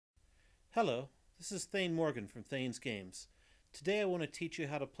Hello, this is Thane Morgan from Thane's Games. Today I want to teach you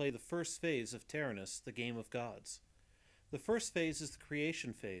how to play the first phase of Terrenus, the game of gods. The first phase is the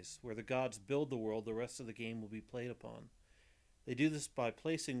creation phase, where the gods build the world the rest of the game will be played upon. They do this by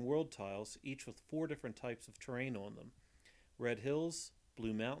placing world tiles, each with 4 different types of terrain on them: red hills,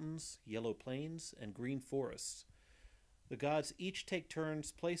 blue mountains, yellow plains, and green forests. The gods each take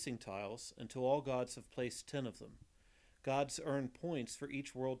turns placing tiles until all gods have placed 10 of them. Gods earn points for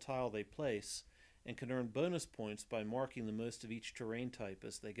each world tile they place, and can earn bonus points by marking the most of each terrain type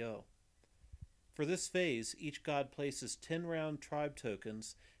as they go. For this phase, each god places 10 round tribe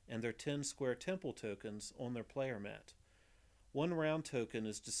tokens and their 10 square temple tokens on their player mat. 1 round token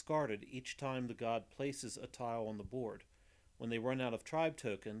is discarded each time the god places a tile on the board. When they run out of tribe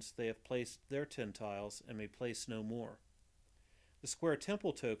tokens, they have placed their 10 tiles and may place no more. The square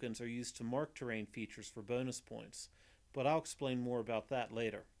temple tokens are used to mark terrain features for bonus points, but I'll explain more about that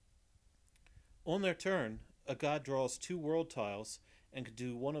later. On their turn, a god draws 2 world tiles and can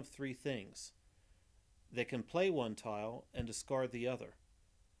do one of 3 things. They can play 1 tile and discard the other.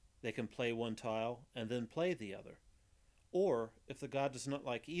 They can play 1 tile and then play the other. Or, if the god does not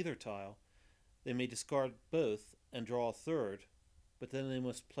like either tile, they may discard both and draw a third, but then they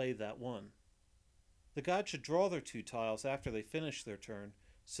must play that one. The god should draw their 2 tiles after they finish their turn,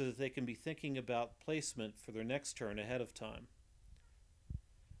 so that they can be thinking about placement for their next turn ahead of time.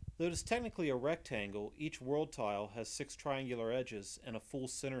 Though it is technically a rectangle, each world tile has 6 triangular edges and a full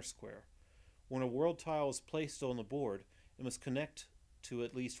center square. When a world tile is placed on the board, it must connect to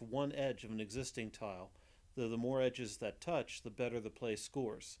at least one edge of an existing tile, though the more edges that touch, the better the play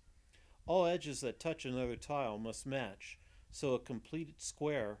scores. All edges that touch another tile must match, so a completed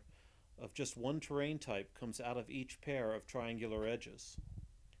square of just one terrain type comes out of each pair of triangular edges.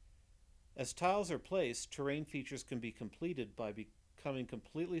 As tiles are placed, terrain features can be completed by becoming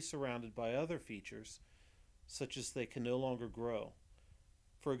completely surrounded by other features, such as they can no longer grow.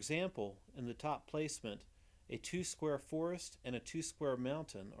 For example, in the top placement, a 2 square forest and a 2 square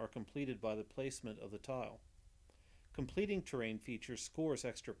mountain are completed by the placement of the tile. Completing terrain features scores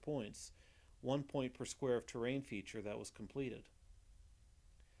extra points, 1 point per square of terrain feature that was completed.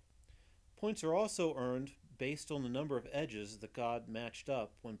 Points are also earned based on the number of edges the god matched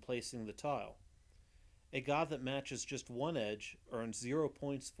up when placing the tile. A god that matches just 1 edge earns 0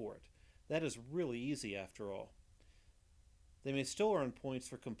 points for it. That is really easy after all. They may still earn points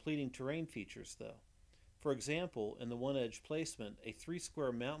for completing terrain features though. For example, in the 1 edge placement, a 3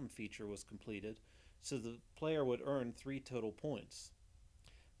 square mountain feature was completed, so the player would earn 3 total points.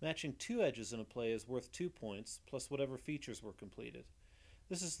 Matching 2 edges in a play is worth 2 points, plus whatever features were completed.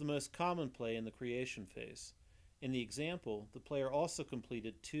 This is the most common play in the creation phase. In the example, the player also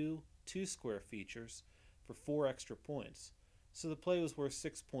completed 2 square features for 4 extra points, so the play was worth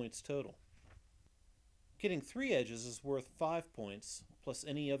 6 points total. Getting 3 edges is worth 5 points, plus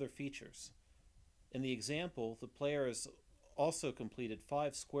any other features. In the example, the player has also completed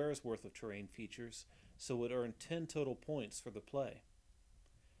 5 squares worth of terrain features, so would earn 10 total points for the play.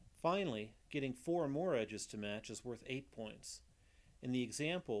 Finally, getting 4 or more edges to match is worth 8 points. In the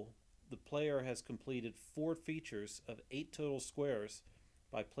example, the player has completed 4 features of 8 total squares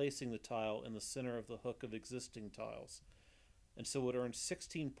by placing the tile in the center of the hook of existing tiles, and so would earn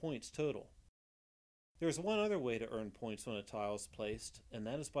 16 points total. There is one other way to earn points when a tile is placed, and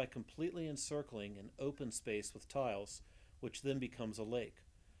that is by completely encircling an open space with tiles, which then becomes a lake.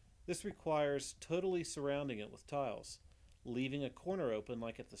 This requires totally surrounding it with tiles. Leaving a corner open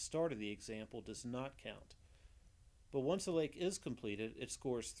like at the start of the example does not count. But once a lake is completed, it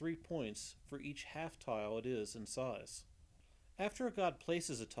scores 3 points for each half tile it is in size. After a god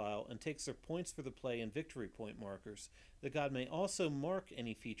places a tile and takes their points for the play and victory point markers, the god may also mark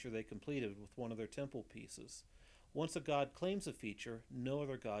any feature they completed with one of their temple pieces. Once a god claims a feature, no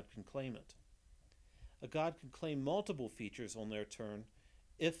other god can claim it. A god can claim multiple features on their turn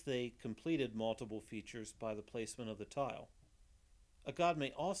if they completed multiple features by the placement of the tile. A god may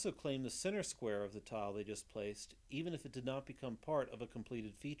also claim the center square of the tile they just placed, even if it did not become part of a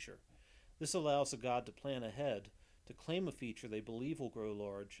completed feature. This allows a god to plan ahead to claim a feature they believe will grow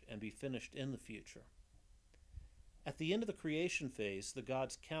large and be finished in the future. At the end of the creation phase, the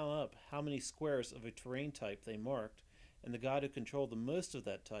gods count up how many squares of a terrain type they marked, and the god who controlled the most of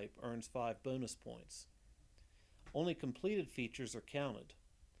that type earns 5 bonus points. Only completed features are counted.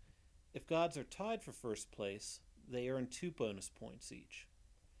 If gods are tied for first place, they earn 2 bonus points each.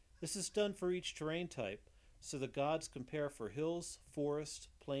 This is done for each terrain type, so the gods compare for hills, forests,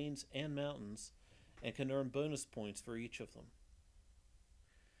 plains, and mountains, and can earn bonus points for each of them.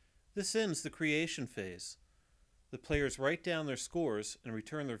 This ends the creation phase. The players write down their scores and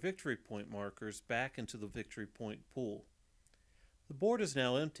return their victory point markers back into the victory point pool. The board is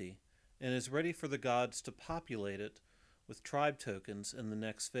now empty and is ready for the gods to populate it with tribe tokens in the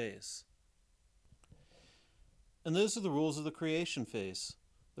next phase. And those are the rules of the creation phase.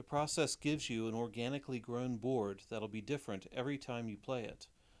 The process gives you an organically grown board that'll be different every time you play it.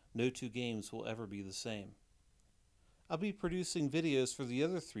 No two games will ever be the same. I'll be producing videos for the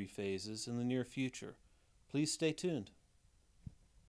other 3 phases in the near future. Please stay tuned.